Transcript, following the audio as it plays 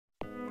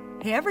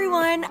Hey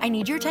everyone, I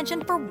need your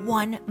attention for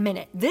 1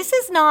 minute. This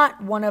is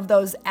not one of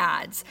those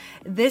ads.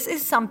 This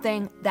is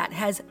something that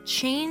has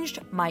changed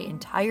my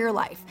entire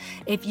life.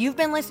 If you've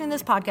been listening to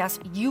this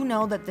podcast, you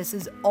know that this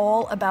is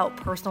all about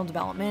personal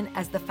development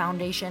as the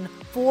foundation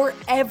for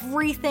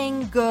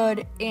everything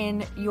good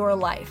in your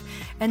life.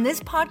 And this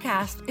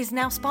podcast is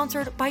now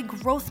sponsored by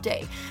Growth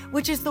Day,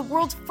 which is the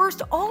world's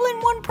first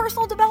all-in-one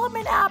personal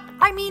development app.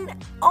 I mean,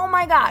 oh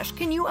my gosh,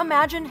 can you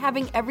imagine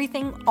having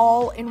everything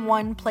all in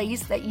one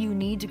place that you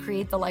need to create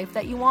the life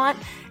that you want?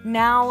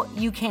 Now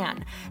you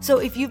can. So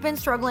if you've been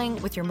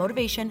struggling with your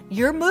motivation,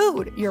 your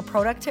mood, your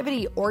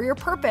productivity, or your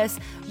purpose,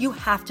 you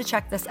have to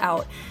check this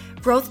out.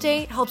 Growth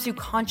Day helps you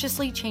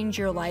consciously change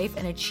your life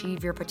and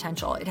achieve your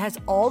potential. It has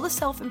all the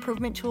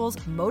self-improvement tools,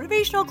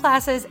 motivational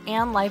classes,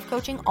 and life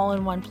coaching all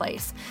in one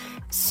place.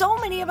 So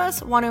many of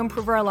us want to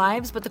improve our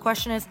lives, but the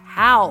question is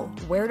how?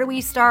 Where do we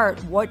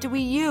start? What do we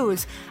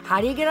use?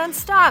 How do you get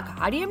unstuck?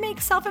 How do you make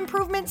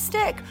self-improvement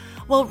stick?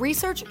 Well,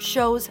 research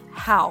shows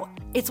how.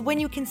 It's when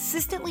you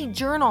consistently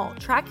journal,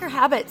 track your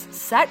habits,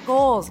 set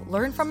goals,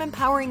 learn from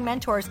empowering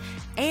mentors,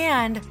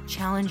 and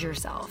challenge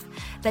yourself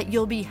that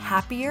you'll be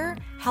happier,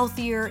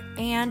 healthier,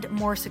 and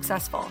more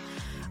successful.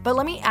 But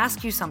let me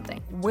ask you something.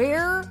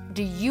 Where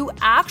do you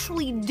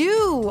actually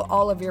do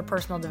all of your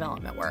personal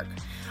development work?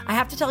 I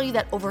have to tell you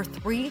that over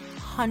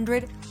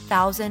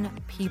 300,000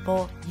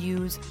 people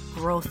use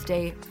Growth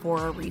Day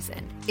for a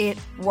reason. It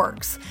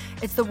works.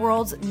 It's the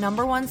world's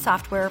 #1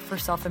 software for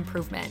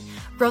self-improvement.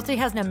 Growth Day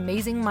has an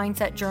amazing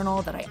mindset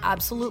journal that I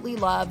absolutely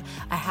love,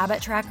 a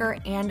habit tracker,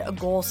 and a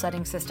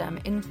goal-setting system.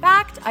 In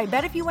fact, I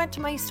bet if you went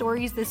to my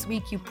stories this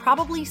week, you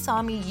probably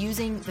saw me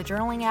using the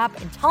journaling app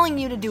and telling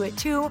you to do it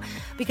too,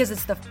 because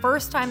it's the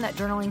first time that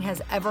journaling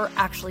has ever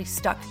actually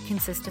stuck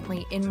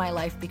consistently in my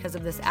life because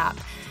of this app.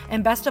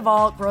 And best of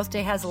all, Growth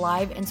Day has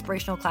live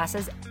inspirational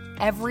classes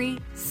every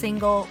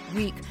single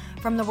week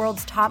from the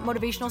world's top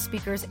motivational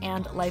speakers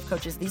and life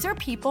coaches. These are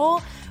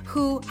people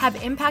who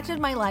have impacted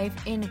my life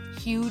in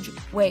huge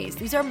ways.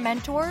 These are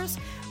mentors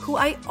who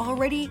I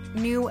already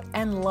knew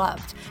and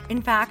loved.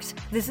 In fact,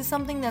 this is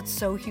something that's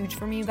so huge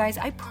for me, you guys.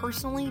 I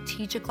personally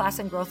teach a class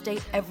in Growth Day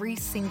every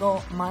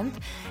single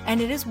month,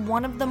 and it is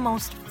one of the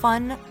most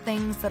fun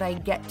things that I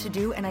get to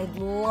do, and I'd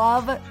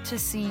love to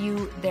see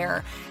you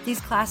there.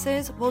 These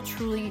classes will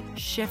truly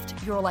shift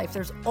your life.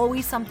 There's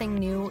always something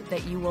new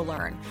that you will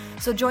learn.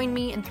 So join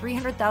me and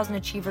 300,000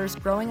 achievers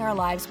growing our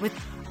lives with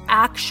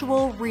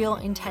actual real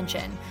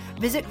intention.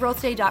 Visit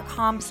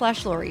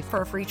growthday.com/Lori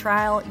for a free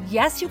trial.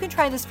 Yes, you can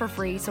try this for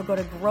free. So go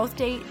to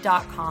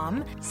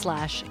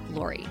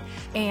growthday.com/Lori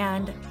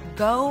and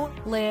go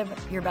live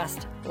your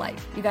best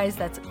life. You guys,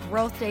 that's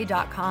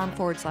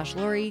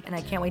growthday.com/Lori. And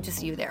I can't wait to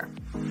see you there.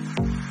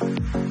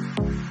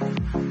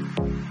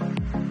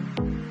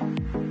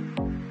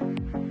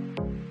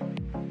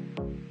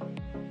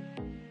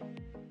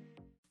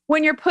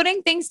 When you're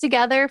putting things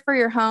together for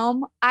your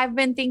home, I've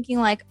been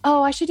thinking like,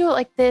 oh, I should do it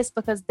like this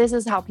because this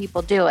is how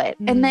people do it.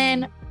 And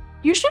then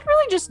you should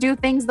really just do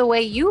things the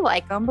way you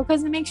like them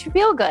because it makes you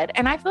feel good.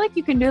 And I feel like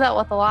you can do that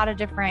with a lot of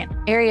different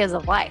areas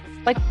of life.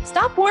 Like,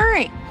 stop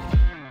worrying.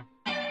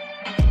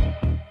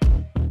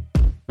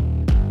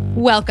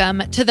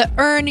 Welcome to the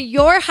Earn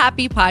Your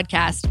Happy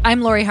podcast.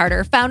 I'm Lori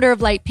Harder, founder of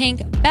Light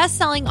Pink,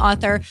 best-selling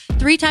author,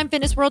 3-time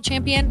fitness world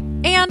champion,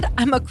 and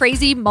I'm a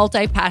crazy,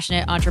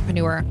 multi-passionate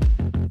entrepreneur.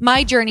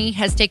 My journey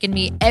has taken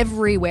me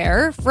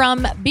everywhere,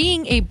 from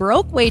being a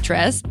broke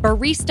waitress,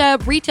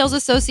 barista, retail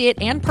associate,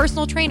 and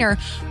personal trainer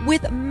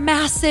with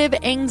massive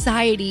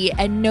anxiety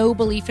and no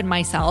belief in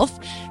myself,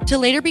 to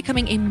later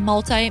becoming a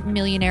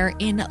multi-millionaire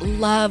in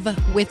love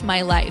with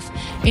my life.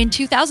 In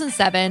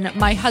 2007,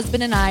 my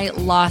husband and I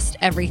lost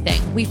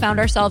everything. We found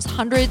ourselves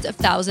hundreds of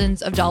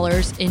thousands of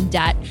dollars in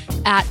debt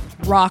at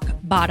rock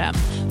bottom.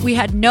 We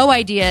had no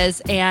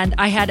ideas, and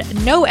I had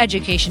no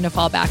education to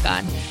fall back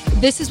on.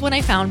 This is when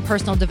I found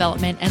personal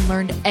development and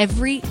learned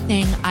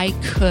everything I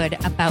could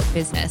about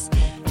business.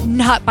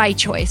 Not by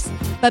choice,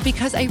 but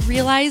because I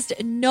realized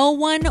no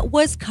one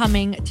was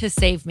coming to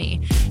save me.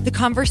 The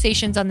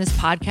conversations on this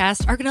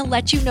podcast are going to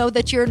let you know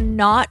that you're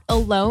not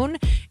alone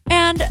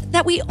and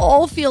that we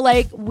all feel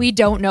like we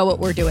don't know what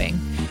we're doing.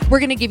 We're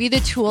going to give you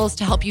the tools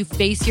to help you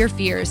face your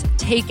fears,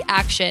 take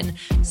action,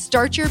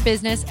 start your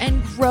business,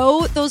 and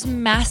grow those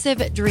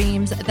massive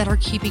dreams that are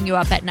keeping you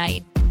up at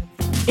night.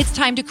 It's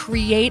time to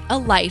create a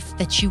life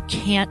that you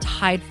can't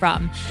hide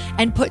from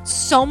and put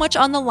so much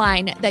on the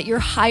line that your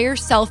higher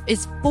self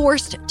is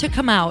forced to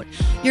come out.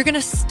 You're going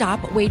to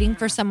stop waiting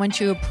for someone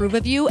to approve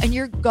of you, and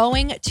you're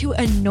going to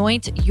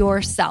anoint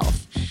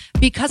yourself.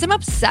 Because I'm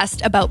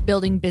obsessed about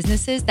building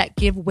businesses that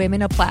give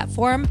women a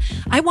platform,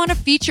 I want to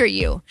feature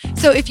you.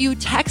 So if you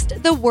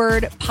text the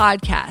word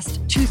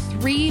podcast to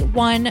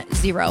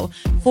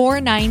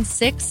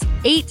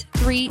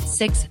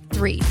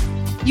 310-496-8363,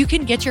 you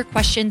can get your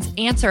questions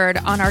answered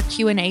on our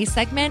Q&A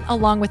segment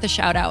along with a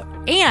shout out.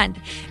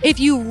 And if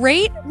you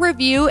rate,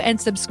 review,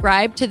 and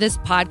subscribe to this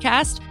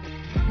podcast,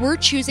 we're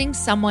choosing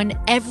someone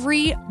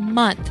every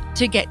month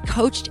to get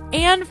coached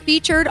and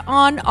featured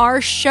on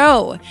our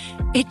show.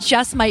 It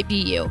just might be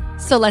you.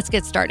 So let's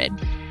get started.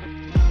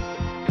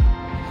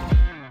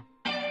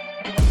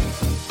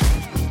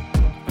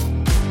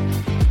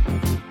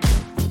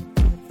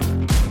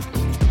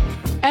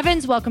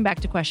 Evans, welcome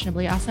back to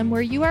Questionably Awesome,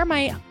 where you are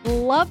my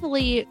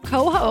lovely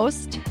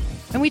co-host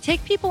and we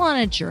take people on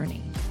a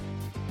journey.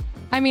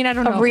 I mean, I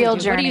don't know. A real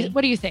journey.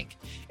 What do you think?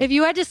 If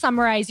you had to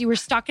summarize, you were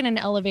stuck in an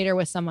elevator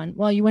with someone.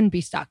 Well, you wouldn't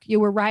be stuck. You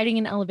were riding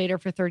an elevator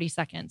for 30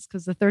 seconds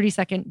because the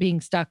 30-second being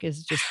stuck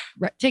is just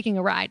taking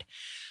a ride.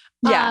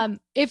 Yeah.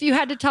 If you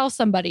had to tell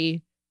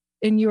somebody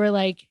and you were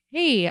like,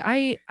 hey,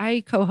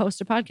 I co-host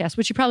a podcast,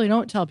 which you probably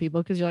don't tell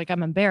people because you're like,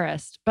 I'm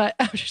embarrassed, but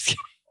I'm just kidding.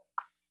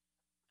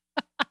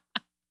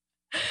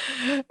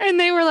 And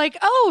they were like,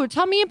 oh,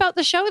 tell me about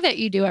the show that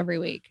you do every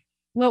week.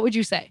 What would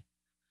you say?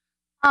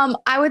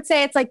 I would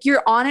say it's like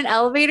you're on an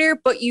elevator,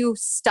 but you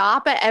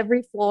stop at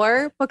every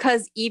floor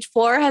because each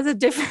floor has a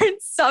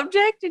different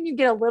subject and you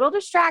get a little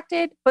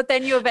distracted, but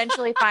then you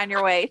eventually find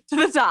your way to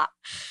the top.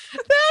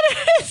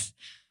 That is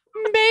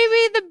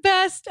maybe the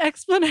best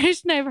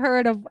explanation I've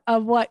heard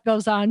of what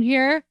goes on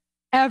here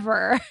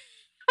ever.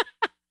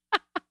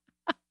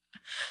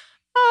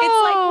 It's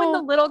like when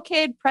the little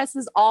kid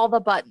presses all the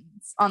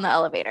buttons on the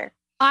elevator.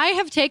 I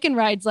have taken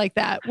rides like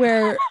that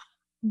where,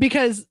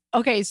 because,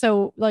 okay,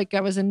 so like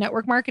I was in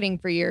network marketing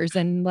for years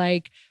and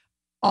like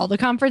all the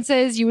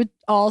conferences, you would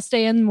all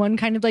stay in one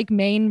kind of like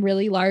main,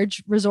 really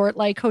large resort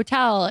like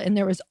hotel. And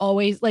there was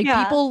always like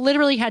people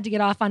literally had to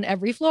get off on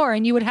every floor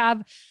and you would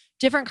have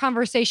different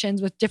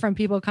conversations with different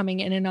people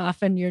coming in and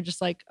off. And you're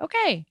just like,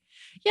 okay,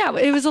 yeah,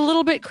 it was a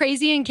little bit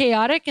crazy and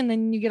chaotic. And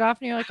then you get off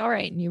and you're like, all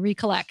right. And you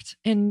recollect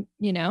and,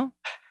 you know,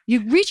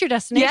 you reach your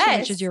destination,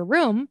 which is your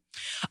room.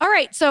 All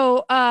right.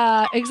 So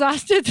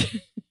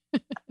exhausted.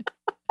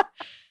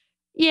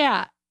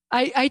 Yeah.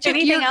 I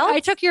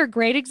took your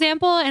great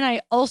example and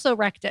I also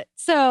wrecked it.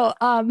 So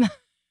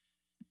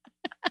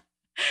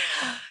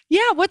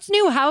yeah, what's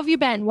new? How have you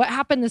been? What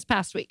happened this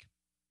past week?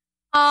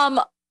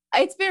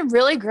 It's been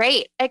really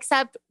great,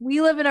 except we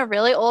live in a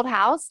really old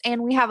house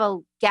and we have a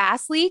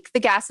gas leak.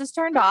 The gas is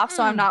turned off.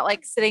 So I'm not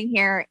like sitting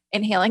here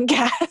inhaling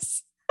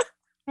gas.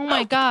 Oh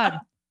my God.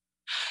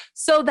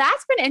 So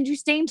that's been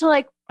interesting to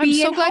like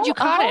be I'm so glad you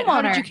caught it.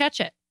 How did you catch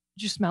it?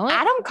 Did you smell it?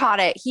 Adam caught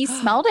it. He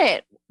smelled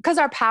it because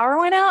our power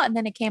went out and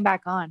then it came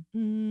back on.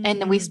 And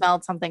then we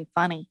smelled something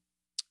funny.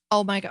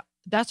 Oh my God.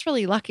 That's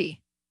really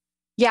lucky.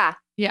 Yeah.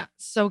 Yeah.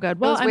 So good.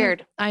 Well, it was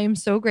weird. I am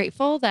so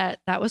grateful that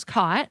was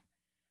caught.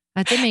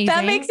 That's amazing.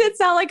 That makes it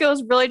sound like it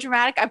was really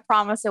dramatic. I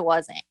promise it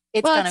wasn't.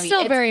 It's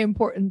still very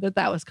important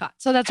that was caught.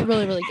 So that's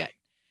really, really good.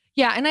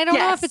 Yeah. And I don't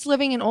know if it's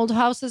living in old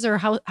houses or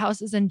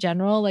houses in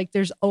general. Like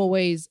there's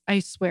always, I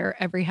swear,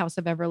 every house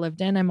I've ever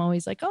lived in, I'm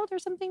always like, oh,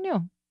 there's something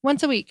new.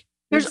 Once a week.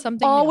 There's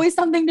something always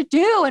new. Something to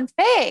do and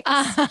fix.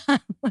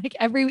 Like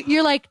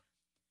you're like,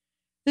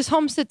 this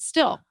home sits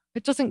still.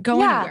 It doesn't go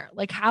anywhere.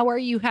 Like, how are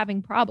you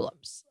having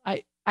problems?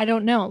 I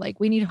don't know. Like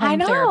we need home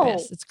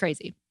therapists. It's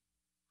crazy.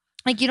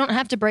 Like you don't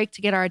have to break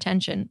to get our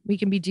attention. We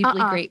can be deeply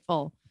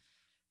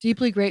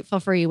grateful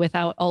for you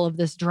without all of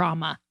this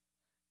drama,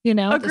 you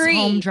know, this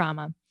home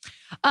drama.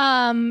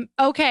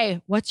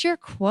 Okay. What's your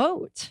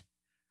quote?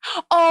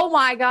 Oh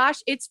my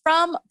gosh. It's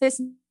from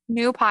this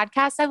new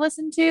podcast I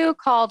listened to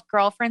called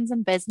Girlfriends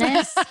in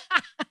Business.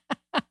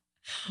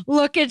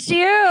 Look at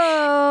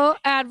you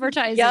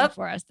advertising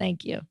for us.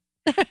 Thank you.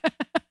 I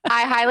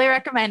highly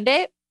recommend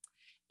it.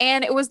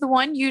 And it was the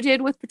one you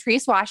did with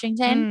Patrice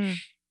Washington.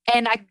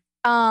 And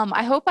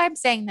I hope I'm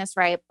saying this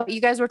right, but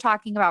you guys were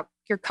talking about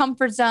your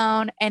comfort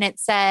zone and it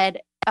said,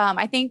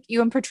 I think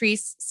you and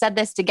Patrice said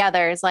this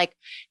together is like,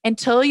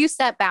 until you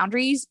set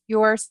boundaries,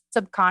 your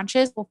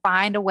subconscious will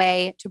find a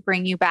way to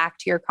bring you back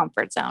to your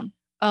comfort zone.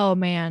 Oh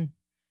man,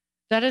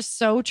 that is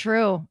so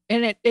true.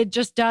 And it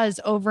just does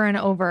over and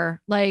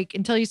over. Like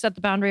until you set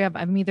the boundary of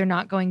I'm either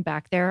not going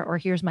back there or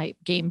here's my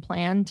game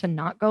plan to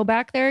not go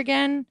back there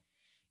again.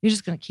 You're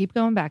just going to keep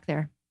going back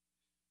there.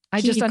 I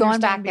just going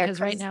back there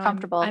because right now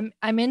comfortable.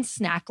 I'm in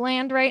snack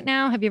land right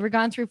now. Have you ever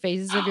gone through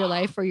phases of your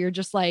life where you're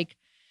just like,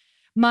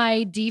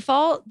 my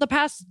default the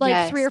past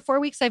 3 or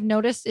 4 weeks I've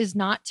noticed is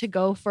not to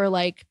go for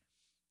like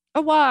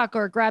a walk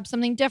or grab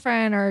something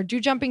different or do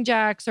jumping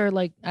jacks or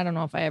like, I don't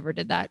know if I ever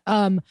did that.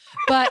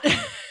 But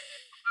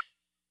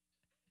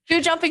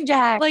do jumping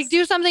jacks, like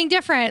do something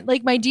different.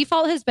 Like my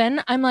default has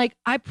been, I'm like,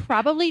 I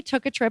probably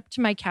took a trip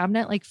to my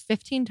cabinet like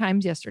 15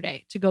 times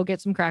yesterday to go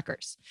get some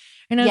crackers.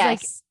 And I was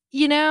like,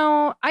 you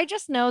know, I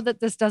just know that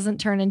this doesn't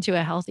turn into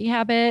a healthy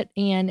habit.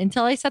 And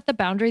until I set the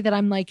boundary that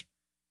I'm like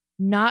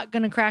not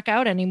going to crack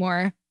out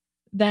anymore,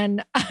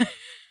 then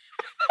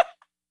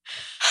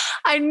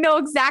I know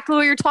exactly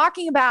what you're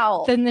talking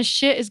about. Then the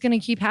shit is going to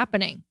keep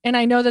happening. And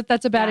I know that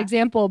that's a bad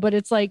example, but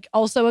it's like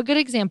also a good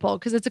example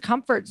because it's a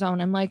comfort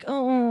zone. I'm like,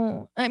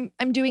 oh,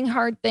 I'm doing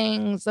hard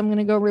things. I'm going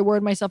to go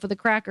reward myself with a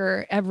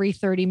cracker every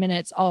 30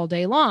 minutes all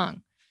day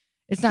long.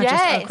 It's not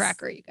just a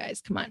cracker, you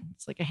guys. Come on.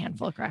 It's like a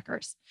handful of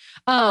crackers.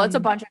 It's a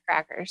bunch of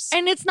crackers.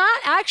 And it's not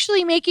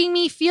actually making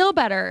me feel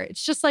better.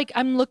 It's just like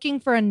I'm looking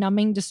for a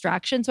numbing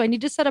distraction. So I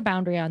need to set a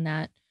boundary on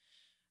that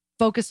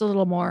focus a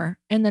little more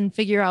and then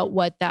figure out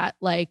what that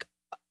like,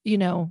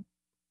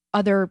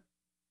 other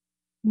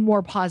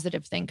more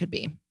positive thing could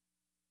be.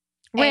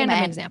 Random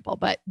Amen. example,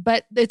 but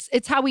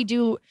it's how we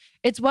do.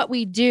 It's what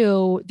we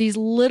do. These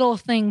little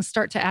things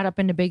start to add up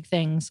into big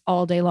things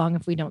all day long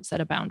if we don't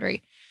set a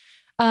boundary.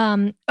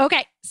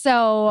 Okay.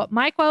 So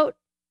my quote,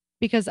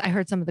 because I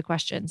heard some of the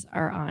questions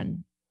are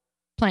on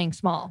playing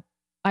small.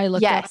 I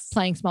looked up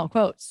playing small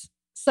quotes.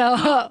 So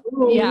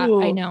yeah,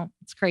 I know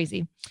it's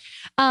crazy.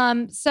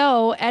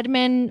 So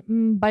Edmund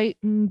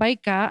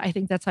Mbaika, I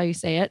think that's how you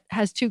say it,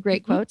 has two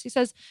great quotes. He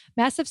says,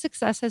 massive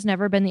success has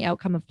never been the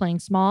outcome of playing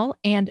small.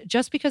 And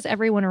just because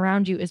everyone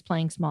around you is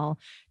playing small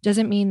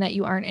doesn't mean that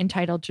you aren't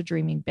entitled to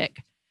dreaming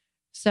big.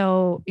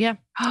 So yeah,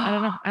 I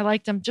don't know. I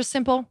liked them. Just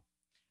simple,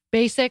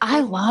 basic. I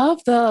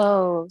love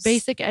those.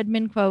 Basic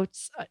Edmund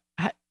quotes.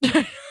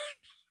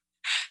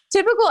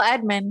 Typical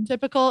Edmund.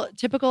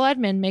 Typical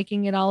Edmund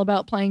making it all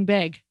about playing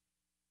big.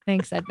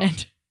 Thanks,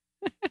 Edmund.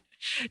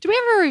 Do we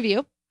have a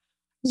review?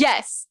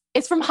 Yes.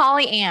 It's from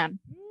Holly Ann.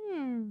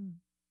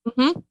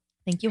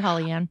 Thank you,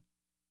 Holly Ann.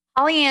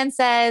 Holly Ann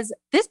says,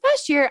 this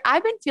past year,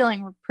 I've been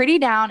feeling pretty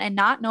down and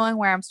not knowing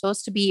where I'm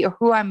supposed to be or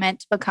who I'm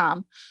meant to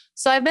become.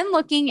 So I've been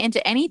looking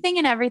into anything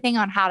and everything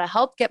on how to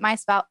help get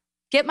myself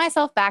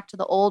back to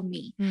the old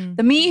me,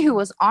 the me who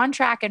was on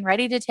track and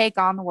ready to take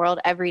on the world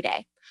every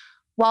day.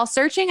 While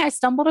searching, I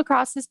stumbled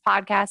across this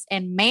podcast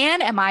and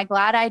man, am I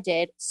glad I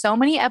did. So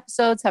many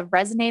episodes have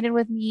resonated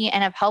with me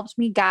and have helped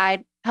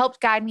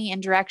guide me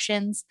in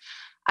directions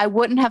I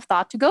wouldn't have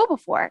thought to go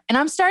before. And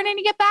I'm starting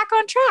to get back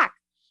on track.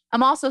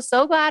 I'm also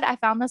so glad I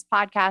found this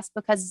podcast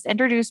because it's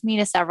introduced me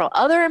to several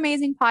other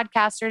amazing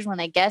podcasters when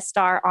they guest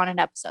star on an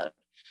episode.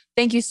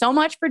 Thank you so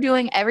much for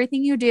doing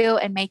everything you do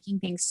and making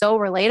things so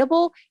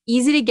relatable,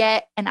 easy to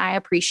get, and I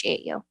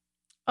appreciate you.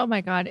 Oh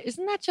my God.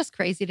 Isn't that just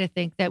crazy to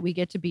think that we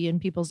get to be in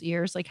people's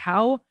ears? Like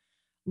how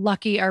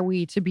lucky are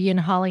we to be in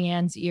Holly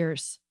Ann's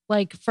ears?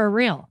 Like for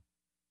real.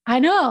 I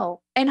know.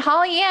 And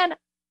Holly Ann,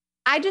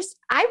 I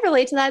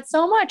relate to that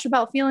so much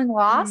about feeling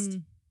lost.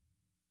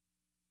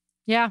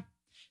 Yeah.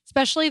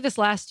 Especially this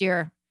last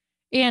year.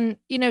 And,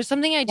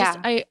 something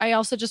I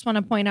also just want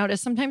to point out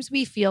is sometimes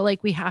we feel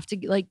like we have to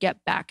like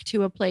get back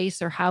to a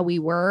place or how we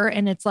were.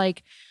 And it's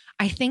like,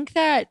 I think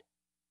that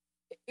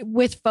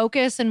with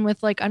focus and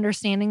with like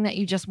understanding that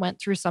you just went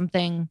through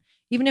something,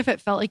 even if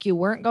it felt like you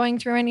weren't going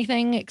through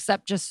anything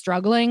except just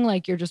struggling,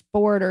 like you're just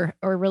bored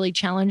or really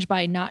challenged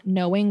by not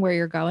knowing where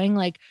you're going,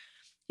 like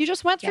you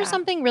just went through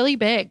something really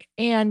big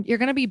and you're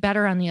going to be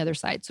better on the other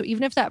side. So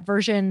even if that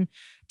version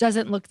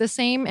doesn't look the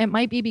same, it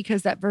might be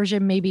because that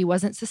version maybe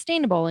wasn't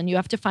sustainable and you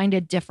have to find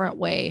a different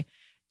way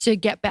to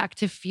get back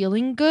to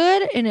feeling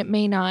good. And it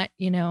may not,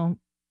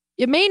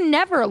 it may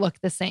never look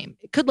the same.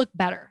 It could look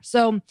better.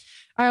 So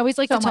I always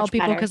like to tell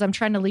people because I'm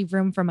trying to leave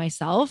room for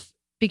myself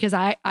because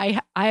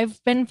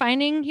I've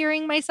been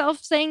hearing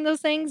myself saying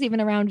those things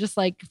even around just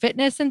like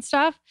fitness and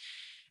stuff.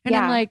 And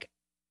I'm like,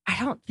 I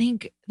don't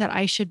think that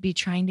I should be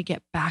trying to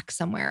get back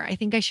somewhere. I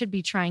think I should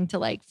be trying to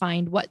like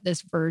find what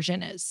this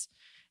version is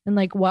and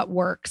like what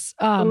works.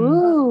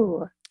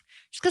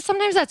 Just because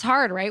sometimes that's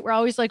hard, right? We're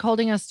always like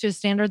holding us to a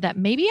standard that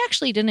maybe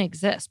actually didn't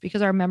exist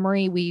because our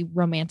memory, we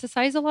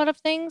romanticize a lot of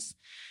things.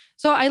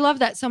 So I love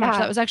that so much.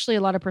 That was actually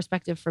a lot of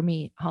perspective for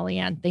me, Holly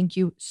Ann. Thank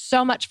you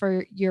so much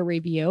for your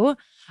review.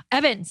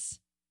 Evans,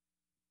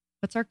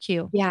 what's our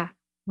cue? Yeah.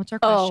 What's our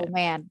question? Oh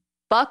man,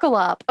 buckle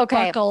up.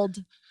 Okay.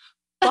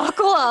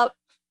 Buckle up.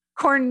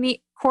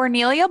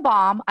 Cornelia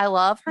Baum. I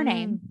love her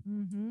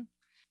name.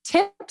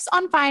 Tips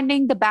on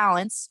finding the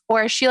balance,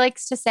 or as she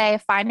likes to say,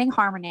 finding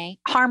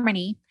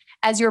harmony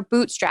as you're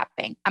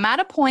bootstrapping. I'm at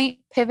a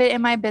pivot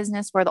in my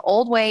business where the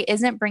old way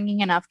isn't bringing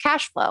enough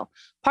cash flow,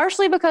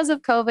 partially because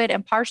of COVID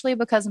and partially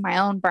because of my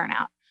own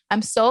burnout.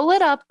 I'm so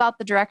lit up about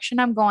the direction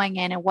I'm going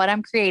in and what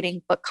I'm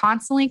creating, but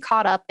constantly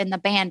caught up in the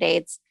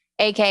band-aids,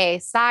 aka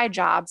side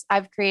jobs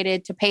I've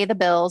created to pay the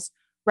bills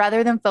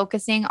rather than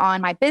focusing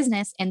on my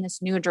business in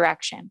this new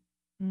direction.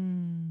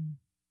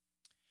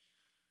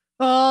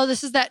 Oh,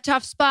 this is that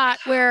tough spot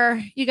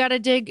where you got to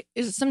dig.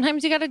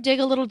 Sometimes you got to dig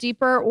a little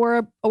deeper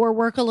or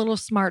work a little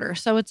smarter.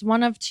 So it's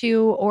one of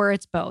two or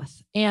it's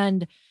both.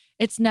 And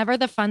it's never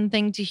the fun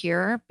thing to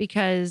hear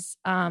because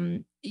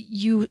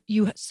you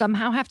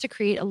somehow have to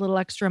create a little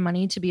extra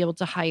money to be able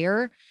to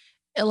hire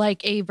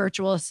like a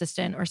virtual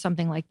assistant or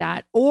something like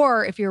that.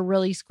 Or if you're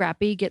really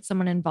scrappy, get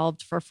someone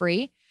involved for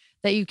free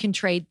that you can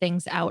trade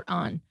things out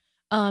on.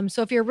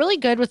 So if you're really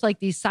good with like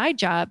these side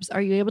jobs,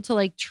 are you able to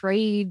like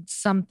trade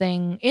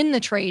something in the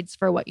trades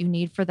for what you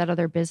need for that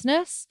other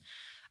business?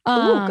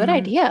 Ooh, good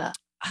idea.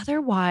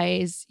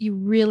 Otherwise, you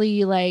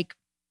really like,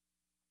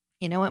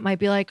 it might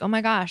be like, oh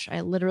my gosh,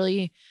 I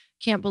literally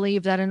can't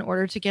believe that in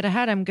order to get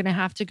ahead, I'm going to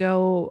have to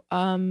go,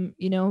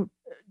 do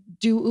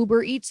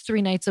Uber Eats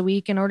 3 nights a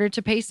week in order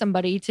to pay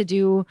somebody to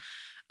do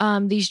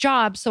these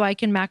jobs so I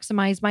can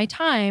maximize my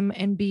time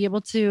and be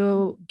able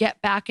to get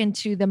back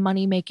into the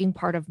money-making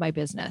part of my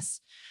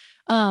business.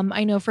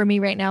 I know for me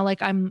right now,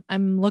 like I'm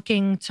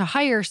looking to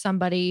hire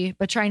somebody,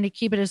 but trying to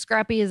keep it as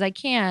scrappy as I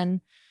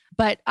can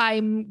but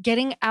I'm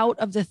getting out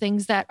of the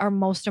things that are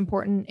most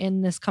important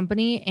in this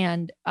company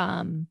and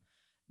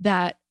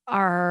that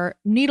are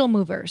needle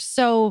movers.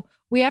 So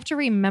we have to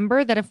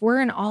remember that if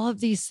we're in all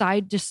of these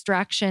side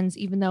distractions,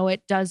 even though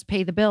it does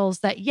pay the bills,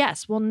 that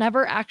yes, we'll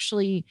never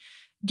actually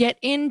get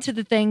into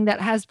the thing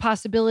that has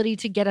possibility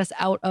to get us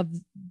out of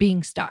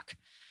being stuck.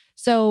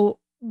 So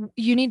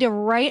you need to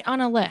write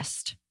on a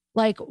list,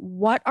 like,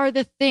 what are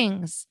the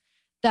things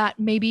that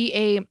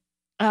maybe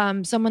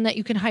someone that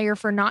you can hire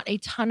for not a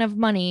ton of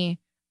money,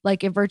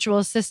 like a virtual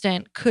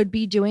assistant, could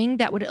be doing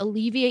that would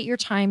alleviate your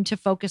time to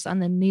focus on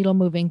the needle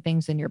moving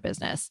things in your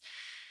business.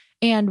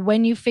 And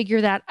when you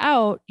figure that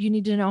out, you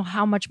need to know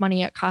how much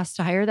money it costs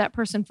to hire that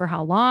person for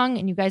how long.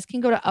 And you guys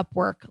can go to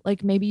Upwork.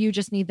 Like maybe you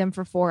just need them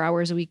for 4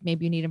 hours a week.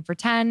 Maybe you need them for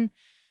 10.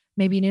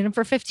 Maybe you need them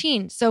for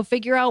 15. So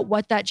figure out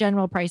what that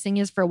general pricing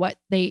is for what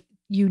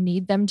you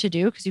need them to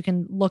do, because you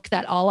can look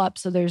that all up.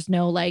 So there's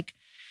no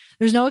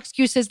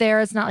excuses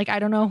there. It's not like, I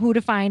don't know who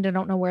to find. I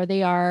don't know where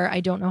they are.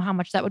 I don't know how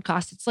much that would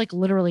cost. It's like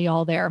literally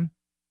all there.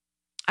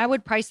 I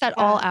would price that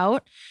all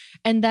out,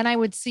 and then I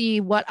would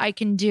see what I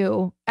can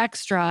do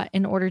extra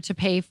in order to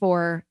pay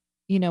for,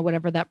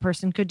 whatever that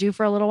person could do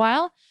for a little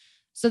while,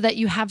 so that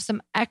you have some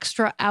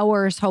extra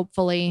hours,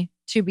 hopefully,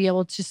 to be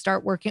able to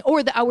start working,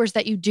 or the hours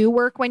that you do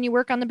work when you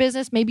work on the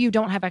business. Maybe you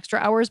don't have extra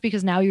hours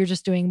because now you're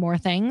just doing more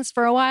things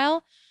for a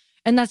while.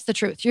 And that's the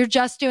truth. You're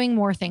just doing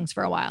more things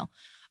for a while.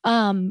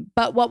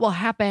 But what will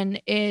happen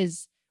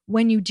is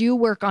when you do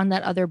work on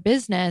that other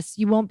business,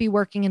 you won't be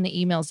working in the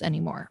emails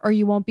anymore, or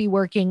you won't be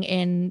working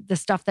in the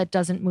stuff that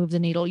doesn't move the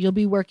needle. You'll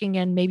be working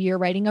in, maybe you're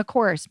writing a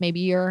course,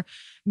 maybe you're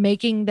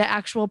making the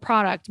actual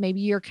product,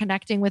 maybe you're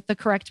connecting with the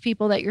correct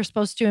people that you're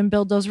supposed to and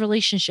build those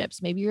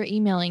relationships. Maybe you're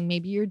emailing,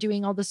 maybe you're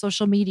doing all the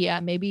social media,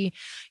 maybe,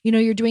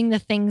 you're doing the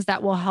things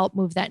that will help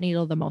move that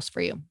needle the most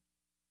for you.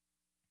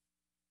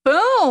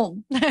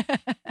 Boom.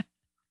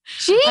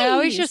 Jeez. I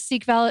always just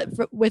seek valid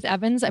with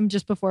Evans. I'm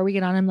just, before we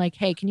get on, I'm like,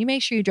 hey, can you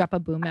make sure you drop a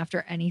boom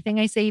after anything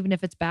I say, even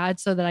if it's bad,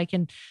 so that I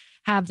can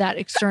have that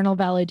external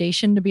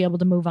validation to be able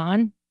to move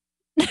on?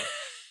 Yes,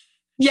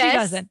 she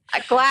doesn't.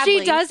 Gladly.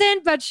 She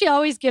doesn't, but she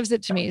always gives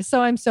it to me.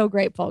 So I'm so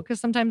grateful, because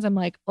sometimes I'm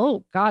like,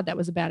 oh God, that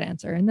was a bad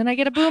answer. And then I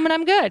get a boom and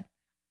I'm good.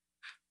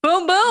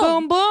 Boom, boom.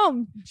 Boom,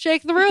 boom.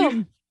 Shake the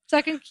room.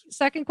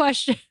 Second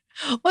question.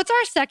 What's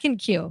our second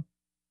cue?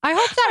 I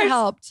hope that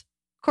helped.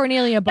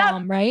 Cornelia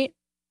Baum, right?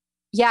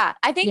 Yeah,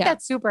 I think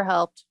that super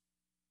helped.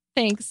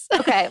 Thanks.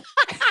 Okay.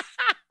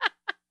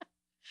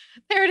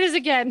 There it is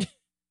again.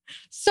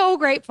 So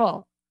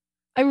grateful.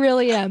 I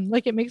really am.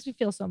 Like, it makes me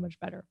feel so much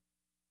better.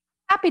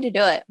 Happy to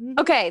do it. Mm-hmm.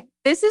 Okay.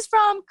 This is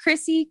from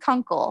Chrissy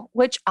Kunkel,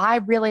 which I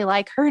really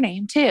like her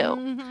name too.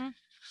 Mm-hmm.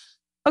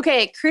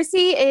 Okay.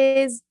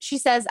 She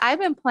says, I've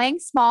been playing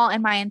small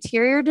in my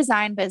interior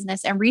design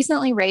business and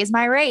recently raised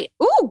my rate.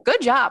 Ooh,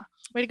 good job.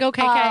 Way to go,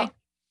 KK.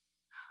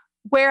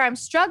 Where I'm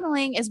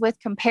struggling is with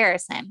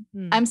comparison.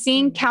 I'm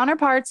seeing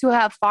counterparts who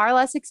have far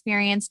less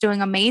experience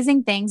doing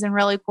amazing things and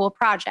really cool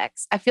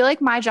projects. I feel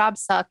like my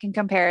jobs suck in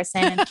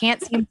comparison and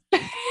can't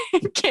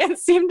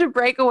seem to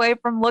break away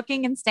from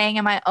looking and staying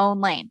in my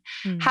own lane.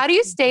 How do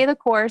you stay the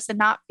course and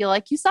not feel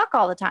like you suck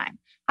all the time?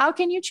 How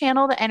can you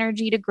channel the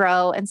energy to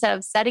grow instead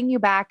of setting you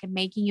back and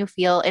making you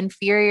feel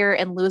inferior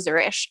and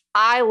loserish?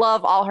 I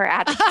love all her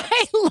adjectives.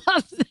 I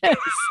love this.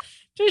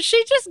 Did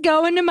she just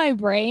go into my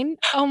brain?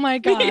 Oh my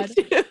God.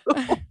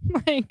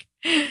 Like,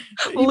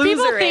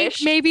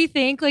 people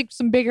think like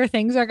some bigger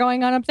things are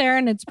going on up there.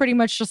 And it's pretty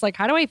much just like,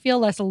 how do I feel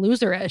less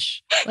loserish?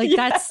 Like,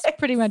 that's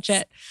pretty much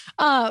it.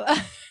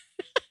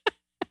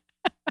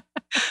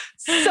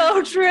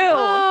 So true.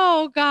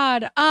 Oh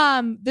God.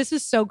 This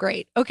is so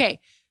great.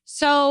 Okay.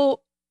 So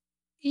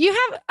you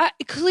have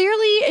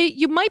clearly,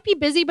 you might be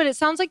busy, but it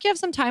sounds like you have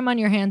some time on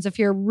your hands if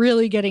you're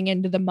really getting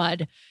into the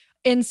mud.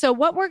 And so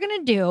what we're going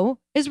to do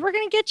is we're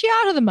going to get you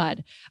out of the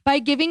mud by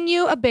giving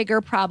you a bigger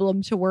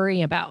problem to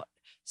worry about.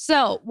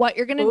 So what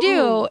you're going to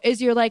do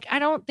is you're like, I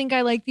don't think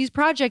I like these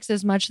projects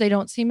as much. They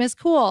don't seem as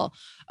cool.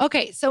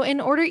 Okay. So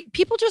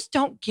people just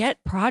don't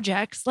get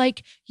projects.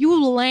 Like,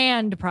 you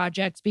land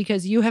projects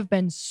because you have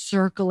been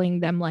circling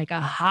them like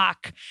a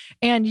hawk,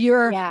 and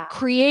you're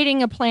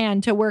creating a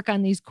plan to work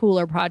on these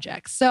cooler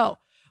projects. So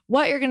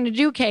what you're going to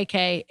do,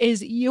 KK,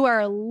 is you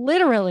are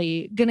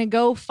literally going to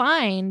go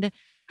find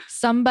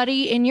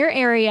somebody in your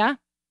area,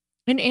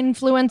 an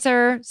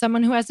influencer,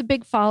 someone who has a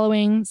big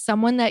following,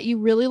 someone that you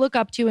really look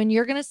up to. And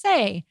you're going to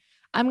say,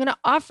 I'm going to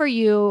offer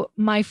you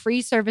my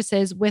free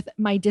services with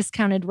my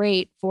discounted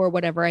rate for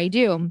whatever I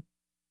do.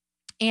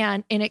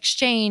 And in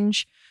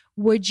exchange,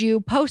 would you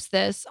post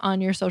this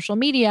on your social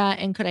media?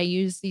 And could I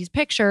use these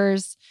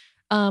pictures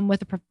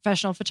with a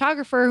professional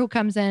photographer who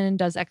comes in and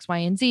does X, Y,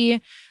 and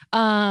Z?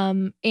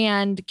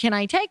 And can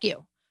I tag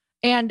you?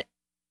 And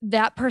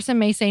that person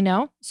may say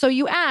no. So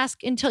you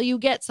ask until you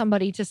get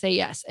somebody to say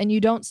yes, and you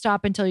don't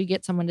stop until you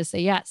get someone to say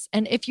yes.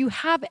 And if you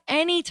have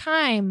any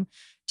time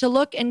to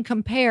look and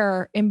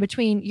compare in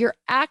between, you're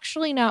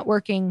actually not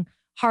working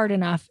hard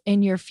enough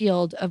in your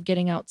field of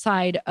getting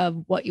outside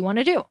of what you want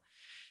to do.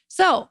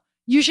 So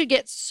you should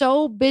get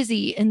so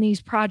busy in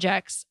these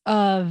projects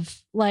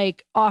of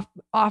like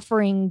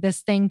offering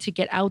this thing to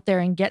get out there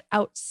and get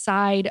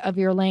outside of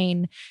your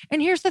lane.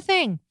 And here's the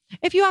thing.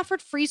 If you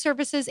offered free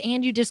services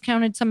and you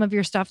discounted some of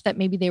your stuff that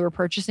maybe they were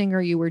purchasing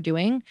or you were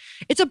doing,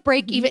 it's a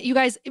break even. You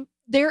guys,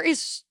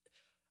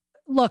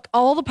 look,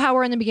 all the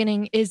power in the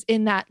beginning is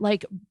in that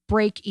like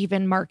break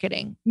even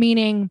marketing,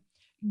 meaning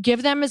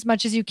give them as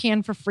much as you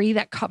can for free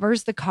that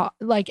covers the cost,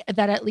 like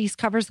that at least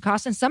covers the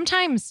cost. And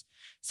sometimes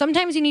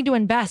you need to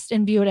invest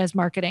and view it as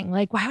marketing.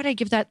 Like, why would I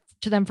give that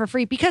to them for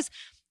free? Because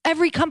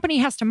every company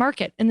has to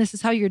market, and this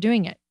is how you're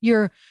doing it.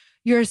 You're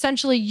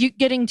essentially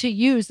getting to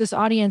use this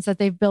audience that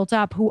they've built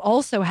up who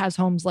also has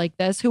homes like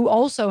this, who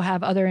also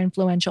have other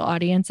influential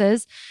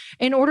audiences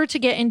in order to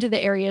get into the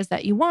areas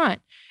that you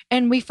want.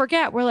 And we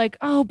forget, we're like,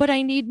 oh, but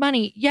I need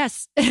money.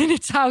 Yes. And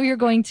it's how you're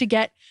going to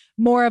get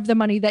more of the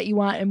money that you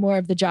want and more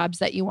of the jobs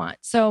that you want.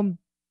 So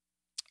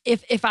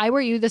if I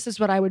were you, this is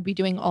what I would be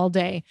doing all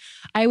day.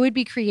 I would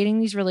be creating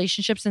these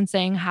relationships and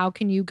saying, how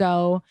can you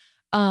go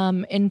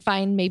and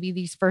find maybe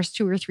these first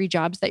 2 or 3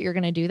 jobs that you're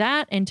going to do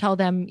that, and tell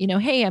them,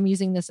 hey, I'm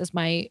using this as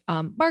my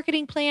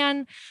marketing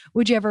plan.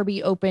 Would you ever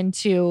be open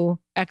to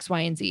X, Y,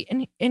 and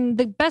Z? And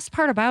the best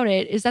part about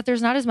it is that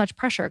there's not as much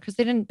pressure because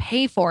they didn't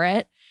pay for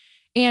it.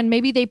 And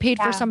maybe they paid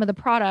for some of the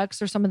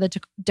products or some of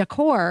the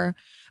decor,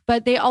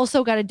 but they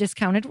also got a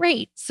discounted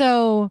rate.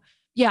 So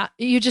yeah,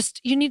 you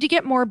need to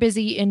get more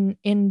busy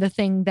in the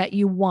thing that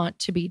you want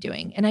to be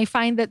doing. And I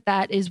find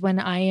that is when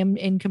I am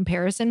in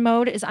comparison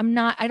mode, is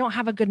I don't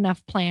have a good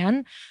enough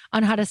plan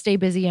on how to stay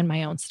busy in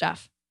my own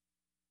stuff.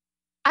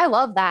 I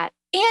love that.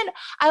 And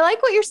I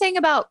like what you're saying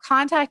about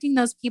contacting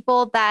those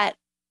people that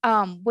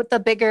with the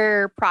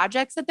bigger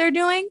projects that they're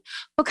doing,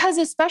 because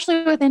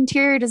especially with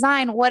interior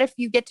design, what if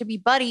you get to be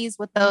buddies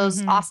with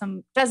those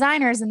awesome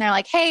designers and they're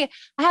like, hey,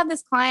 I have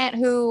this client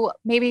who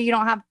maybe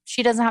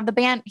she doesn't have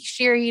the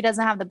he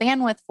doesn't have the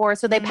bandwidth for,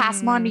 so they pass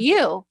them on to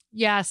you.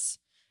 Yes.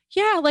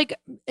 Yeah. Like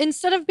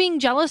instead of being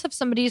jealous of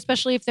somebody,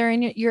 especially if they're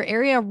in your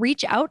area,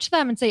 reach out to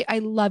them and say, I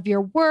love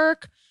your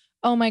work.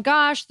 Oh my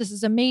gosh, this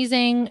is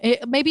amazing.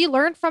 Maybe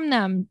learn from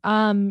them.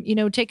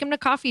 Take them to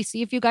coffee,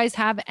 see if you guys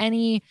have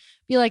any,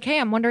 be like, hey,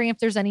 I'm wondering if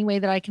there's any way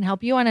that I can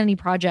help you on any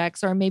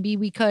projects, or maybe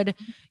we could,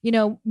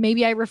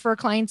 maybe I refer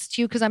clients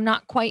to you because I'm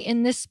not quite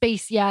in this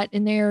space yet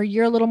and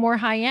you're a little more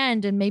high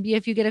end. And maybe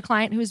if you get a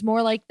client who's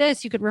more like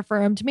this, you could refer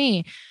them to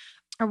me,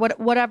 or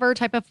whatever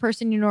type of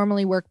person you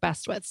normally work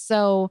best with.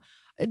 So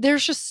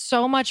there's just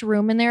so much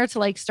room in there to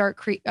like start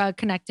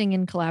connecting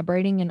and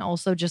collaborating, and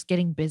also just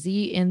getting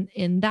busy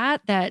in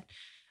that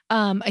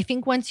I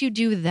think once you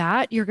do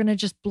that, you're going to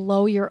just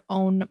blow your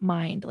own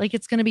mind. Like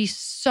it's going to be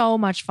so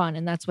much fun,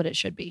 and that's what it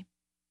should be.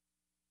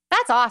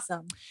 That's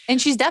awesome. And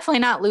she's definitely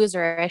not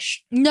loserish.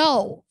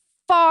 No,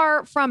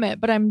 far from it.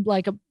 But I'm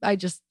like,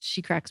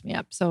 she cracks me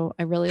up. So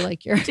I really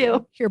like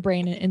your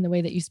brain in the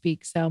way that you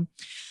speak. So,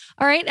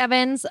 all right,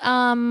 Evans,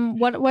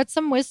 what's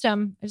some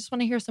wisdom? I just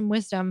want to hear some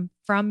wisdom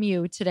from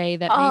you today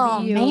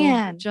that maybe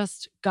you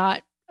just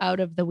got out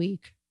of the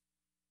week.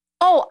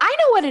 Oh, I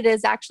know what it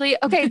is actually.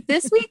 Okay.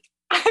 This week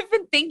I've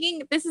been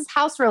thinking, this is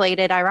house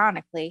related,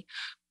 ironically,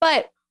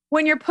 but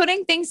when you're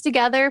putting things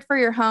together for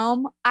your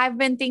home, I've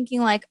been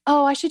thinking like,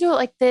 oh, I should do it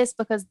like this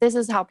because this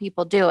is how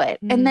people do it.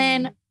 And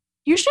then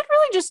you should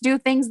really just do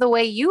things the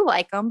way you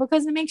like them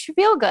because it makes you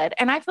feel good.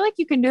 And I feel like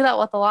you can do that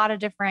with a lot of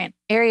different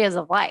areas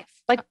of life.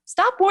 Like,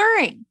 stop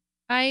worrying.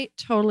 I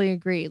totally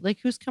agree. Like,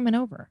 who's coming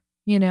over?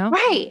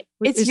 Right.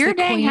 It's your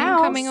dang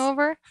house. Coming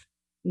over?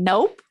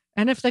 Nope.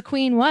 And if the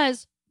queen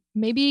was,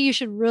 maybe you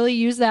should really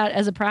use that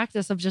as a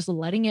practice of just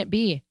letting it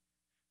be.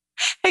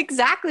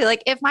 Exactly.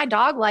 Like, if my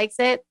dog likes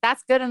it,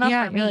 that's good enough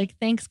for me. You're like,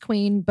 thanks,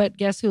 queen. But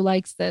guess who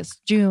likes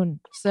this? June.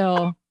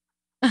 So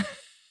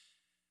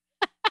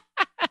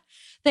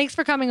thanks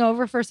for coming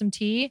over for some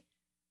tea.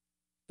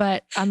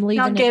 But I'm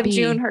leaving. I'll give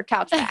June her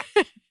couch back.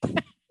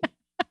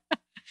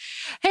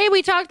 Hey,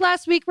 we talked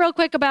last week real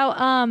quick about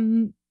I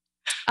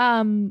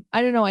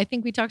don't know. I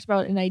think we talked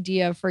about an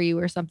idea for you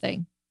or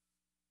something.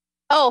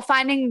 Oh,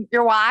 finding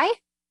your why?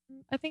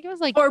 I think it was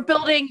like, or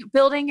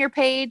building your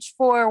page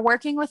for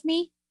working with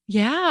me.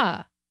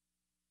 Yeah.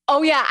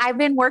 Oh yeah. I've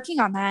been working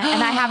on that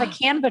and I have a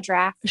Canva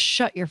draft.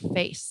 Shut your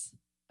face.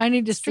 I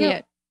need to see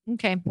it.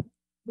 Okay.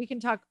 We can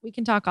talk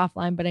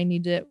offline, but I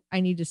need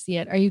to see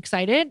it. Are you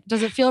excited?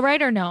 Does it feel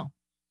right or no?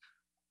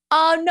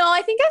 No,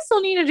 I think I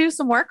still need to do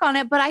some work on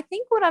it. But I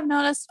think what I've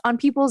noticed on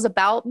people's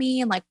About Me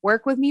and like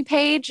Work With Me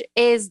page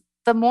is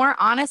the more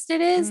honest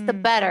it is, the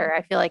better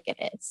I feel like it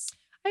is.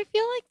 I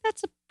feel like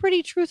that's a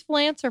pretty truthful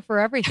answer for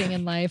everything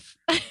in life.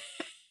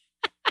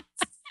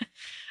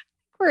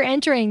 We're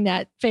entering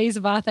that phase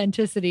of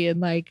authenticity,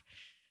 and like,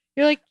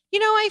 you're like,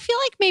 I feel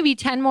like maybe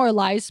 10 more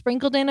lies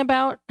sprinkled in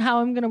about how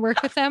I'm going to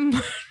work with them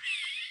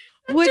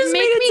would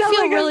make me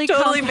feel like really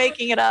totally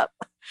making it up.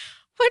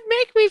 Would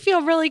make me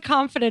feel really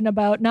confident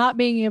about not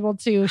being able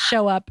to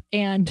show up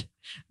and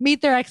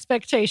meet their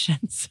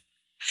expectations.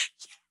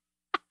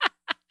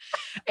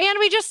 And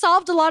we just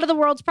solved a lot of the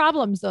world's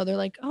problems, though. They're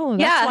like, oh,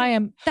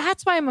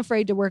 that's why I'm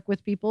afraid to work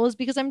with people, is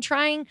because I'm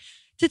trying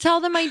to tell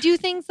them I do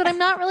things that I'm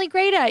not really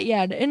great at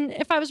yet. And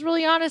if I was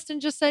really honest and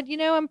just said,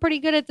 I'm pretty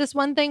good at this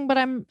one thing,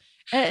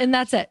 and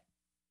that's it.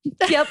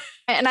 Yep.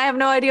 And I have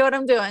no idea what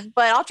I'm doing,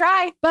 but I'll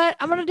try. But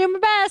I'm going to do my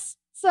best.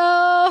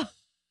 So,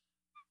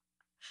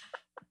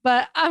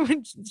 but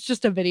it's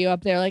just a video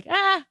up there like,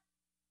 we're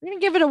going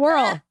to give it a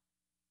whirl.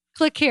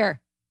 Click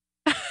here.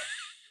 That's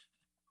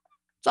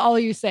all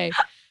you say.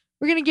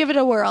 We're going to give it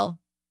a whirl.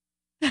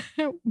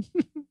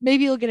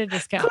 Maybe you'll get a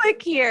discount.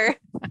 Click here.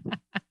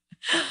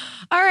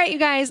 All right, you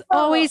guys,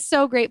 always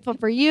so grateful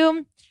for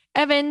you.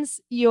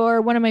 Evans,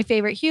 you're one of my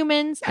favorite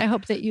humans. I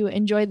hope that you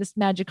enjoy this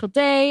magical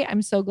day.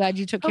 I'm so glad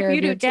you took care of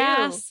your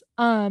gas.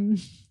 Yo,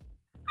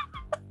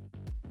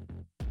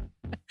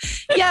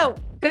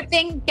 good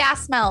thing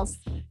gas smells.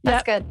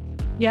 That's good.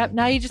 Yep.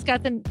 Now you just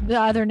got the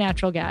other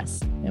natural gas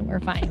and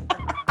we're fine.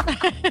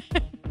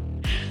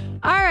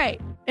 All right.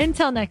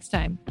 Until next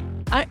time,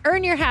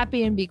 earn your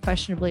happy and be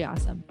questionably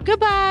awesome.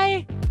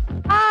 Goodbye.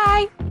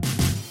 Bye.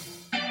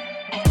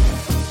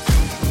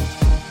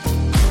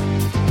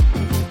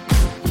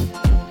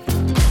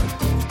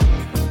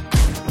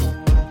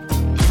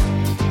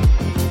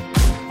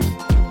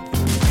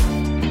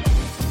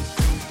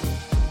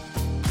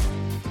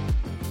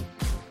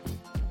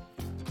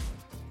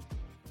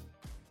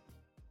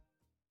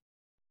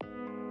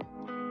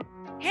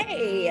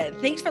 Hey,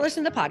 thanks for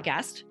listening to the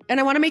podcast. And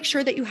I want to make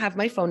sure that you have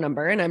my phone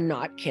number, and I'm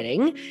not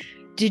kidding.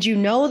 Did you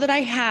know that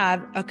I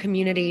have a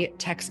community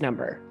text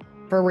number?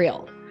 For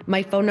real.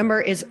 My phone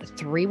number is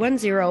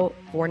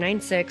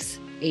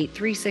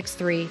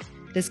 310-496-8363.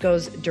 This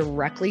goes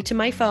directly to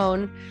my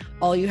phone.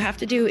 All you have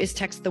to do is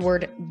text the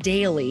word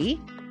daily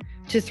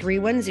to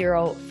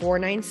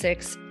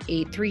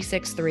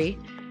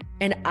 310-496-8363.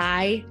 And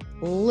I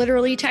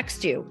literally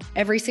text you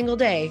every single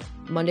day,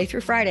 Monday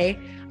through Friday.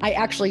 I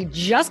actually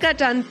just got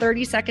done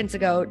 30 seconds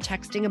ago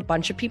texting a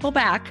bunch of people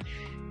back,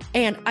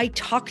 and I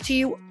talk to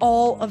you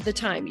all of the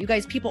time. You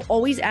guys, people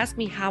always ask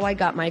me how I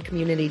got my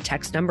community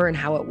text number and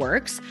how it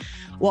works.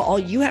 Well, all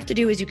you have to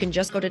do is you can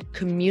just go to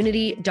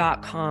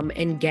community.com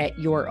and get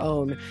your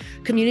own.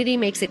 Community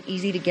makes it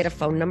easy to get a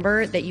phone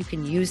number that you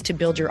can use to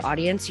build your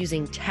audience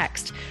using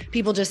text.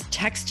 People just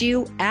text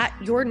you at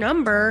your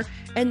number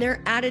and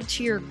they're added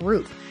to your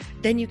group.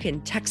 Then you can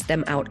text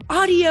them out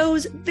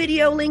audios,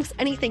 video links,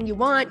 anything you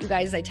want. You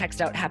guys, I text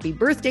out happy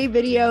birthday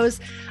videos.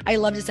 I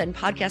love to send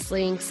podcast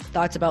links,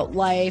 thoughts about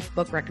life,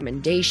 book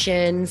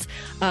recommendations,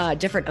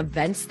 different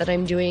events that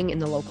I'm doing in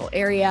the local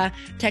area.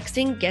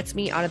 Texting gets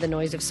me out of the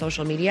noise of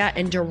social media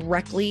and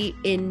directly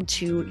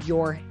into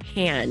your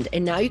hand.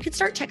 And now you can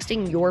start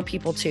texting your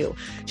people too.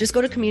 Just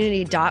go to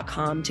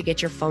community.com to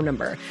get your phone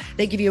number.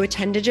 They give you a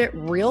 10-digit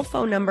real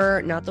phone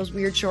number, not those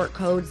weird short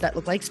codes that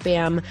look like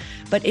spam,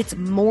 but it's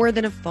more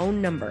than a phone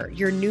number.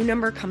 Your new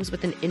number comes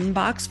with an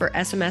inbox for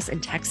SMS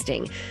and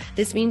texting.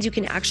 This means you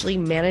can actually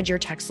manage your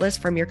text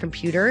list from your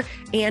computer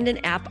and an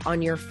app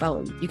on your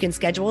phone. You can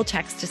schedule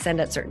text to send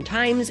at certain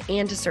times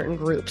and to certain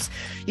groups.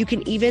 You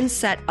can even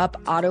set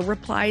up auto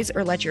replies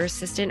or let your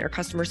assistant or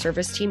customer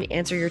service team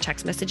answer your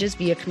text messages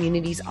via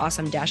Community's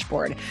awesome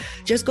dashboard.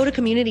 Just go to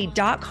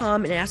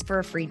community.com and ask for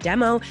a free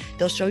demo.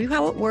 They'll show you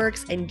how it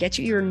works and get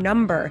you your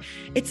number.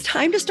 It's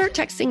time to start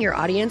texting your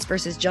audience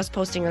versus just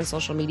posting on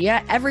social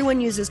media.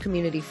 Everyone uses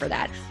Community for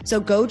that.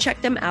 So go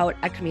check them out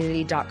at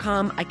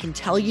community.com. I can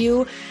tell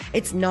you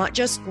it's not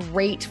just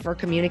great for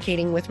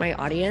communicating with my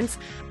audience,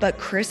 but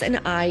Chris and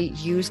I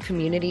use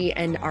Community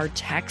and our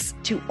texts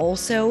to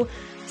also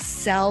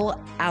sell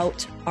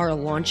out our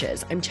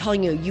launches. I'm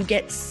telling you, you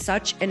get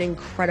such an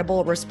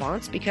incredible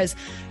response because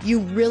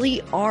you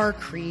really are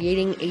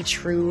creating a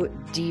true,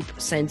 deep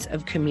sense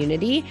of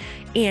community.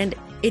 And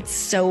it's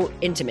so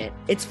intimate.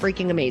 It's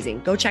freaking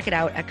amazing. Go check it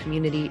out at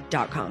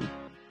community.com.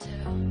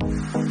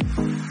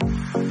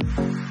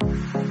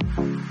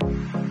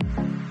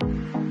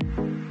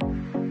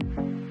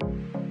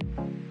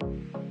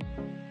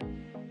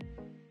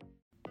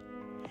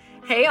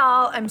 Hey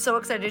y'all, I'm so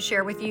excited to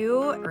share with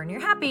you, Earn Your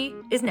Happy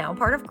is now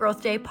part of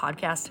Growth Day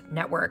Podcast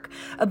Network.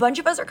 A bunch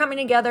of us are coming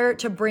together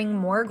to bring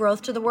more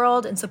growth to the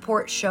world and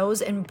support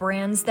shows and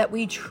brands that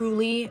we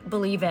truly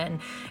believe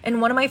in.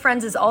 And one of my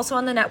friends is also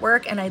on the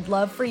network, and I'd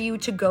love for you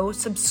to go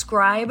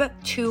subscribe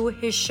to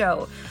his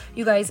show.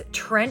 You guys,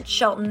 Trent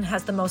Shelton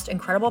has the most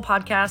incredible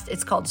podcast.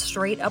 It's called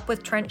Straight Up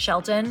with Trent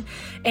Shelton,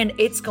 and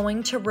it's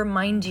going to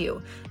remind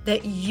you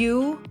that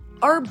you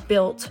are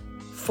built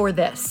for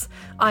this.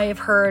 I have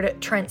heard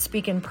Trent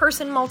speak in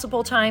person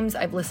multiple times.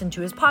 I've listened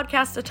to his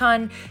podcast a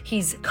ton.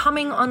 He's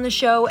coming on the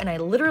show, and I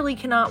literally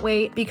cannot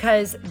wait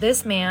because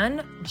this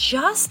man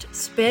just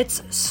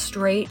spits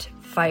straight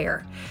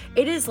fire.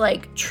 It is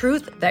like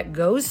truth that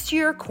goes to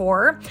your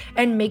core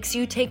and makes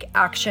you take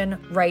action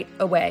right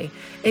away.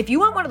 If you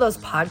want one of those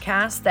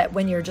podcasts that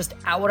when you're just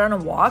out on a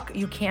walk,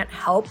 you can't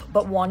help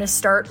but want to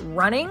start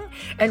running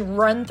and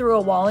run through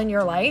a wall in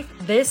your life,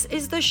 this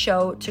is the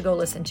show to go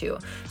listen to.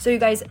 So you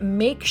guys,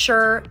 make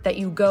sure that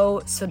you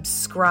go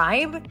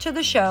subscribe to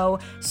the show,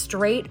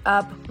 Straight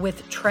Up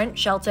with Trent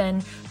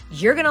Shelton.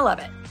 You're going to love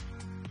it.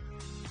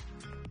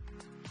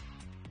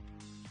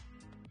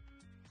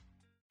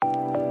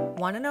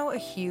 Want to know a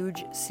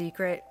huge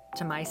secret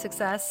to my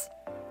success?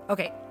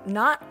 Okay,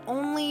 not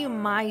only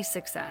my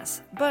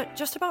success, but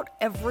just about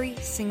every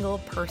single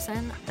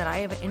person that I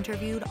have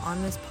interviewed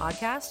on this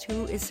podcast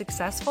who is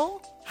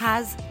successful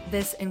has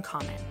this in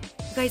common.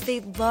 You guys, they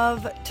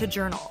love to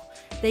journal.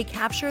 They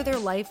capture their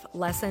life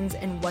lessons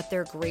and what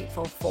they're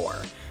grateful for.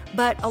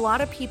 But a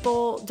lot of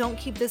people don't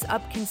keep this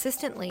up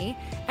consistently.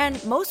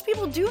 And most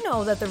people do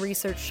know that the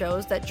research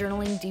shows that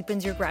journaling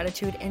deepens your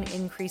gratitude and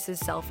increases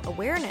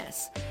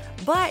self-awareness.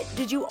 But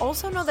did you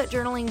also know that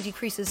journaling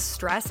decreases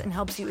stress and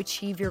helps you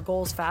achieve your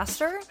goals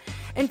faster?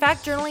 In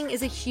fact, journaling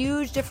is a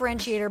huge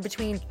differentiator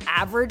between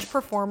average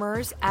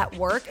performers at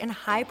work and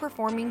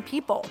high-performing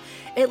people.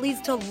 It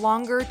leads to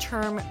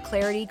longer-term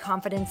clarity,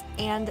 confidence,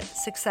 and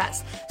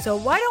success. So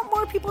why don't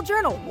more people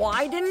journal?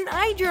 Why didn't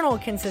I journal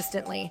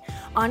consistently?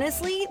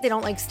 Honestly, they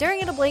don't like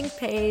staring at a blank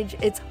page.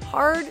 It's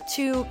hard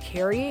to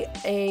carry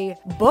a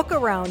book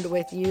around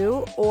with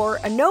you or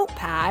a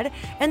notepad,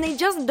 and they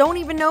just don't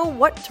even know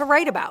what to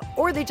write about,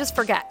 or they just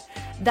forget.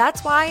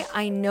 That's why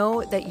I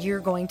know that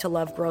you're going to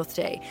love Growth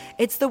Day.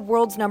 It's the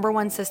world's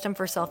 #1 system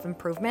for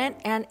self-improvement,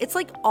 and it's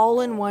like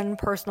all-in-one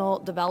personal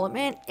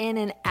development in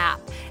an app.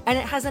 And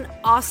it has an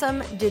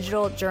awesome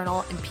digital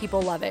journal, and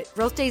people love it.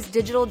 Growth Day's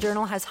digital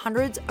journal has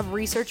hundreds of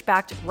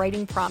research-backed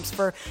writing prompts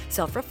for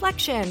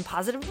self-reflection,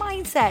 positive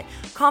mindset,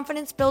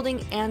 confidence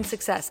building, and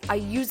success. I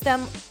use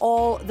them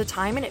all the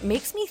time, and it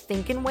makes me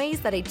think in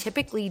ways that I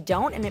typically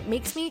don't, and it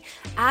makes me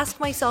ask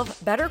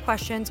myself better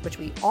questions, which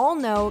we all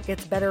know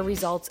gets better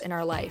results in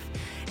our life.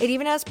 It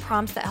even has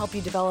prompts that help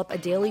you develop a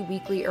daily,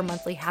 weekly, or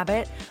monthly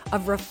habit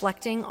of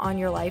reflecting on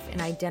your life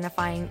and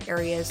identifying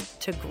areas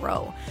to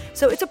grow.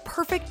 So it's a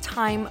perfect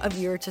time of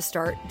year to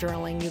start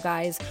journaling, you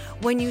guys.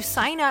 When you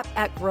sign up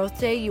at Growth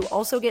Day, you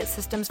also get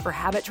systems for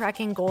habit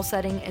tracking, goal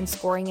setting, and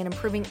scoring, and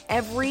improving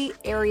every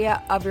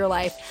area of your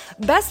life.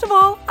 Best of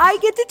all, I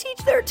get to teach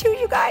there too,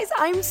 you guys.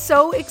 I'm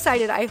so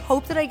excited. I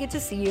hope that I get to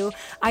see you.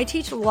 I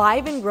teach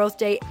live in Growth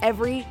Day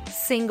every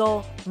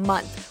single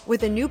month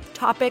with a new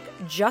topic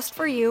just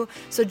for you.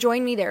 So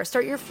join me there.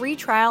 Start your free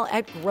trial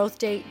at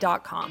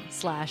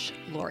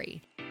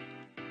growthday.com/Lori.